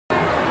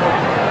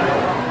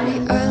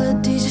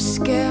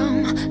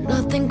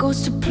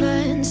supposed to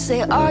plan?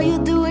 Say, are you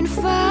doing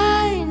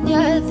fine?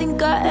 Yeah, I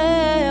think I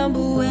am.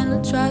 But when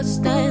I try to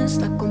stand, it's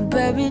like I'm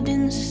buried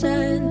in the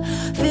sand.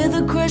 Feel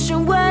the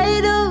crushing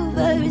weight of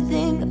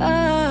everything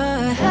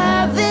I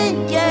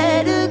haven't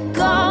yet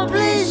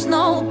accomplished.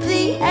 No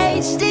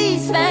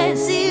PhDs,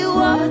 fancy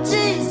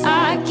watches.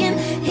 I can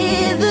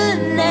hear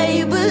the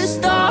neighbors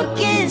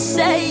talking.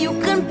 Say you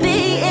can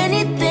be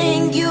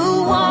anything you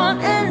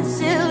want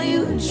until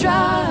you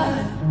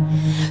try.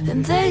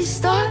 Then they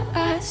start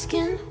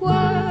asking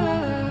why.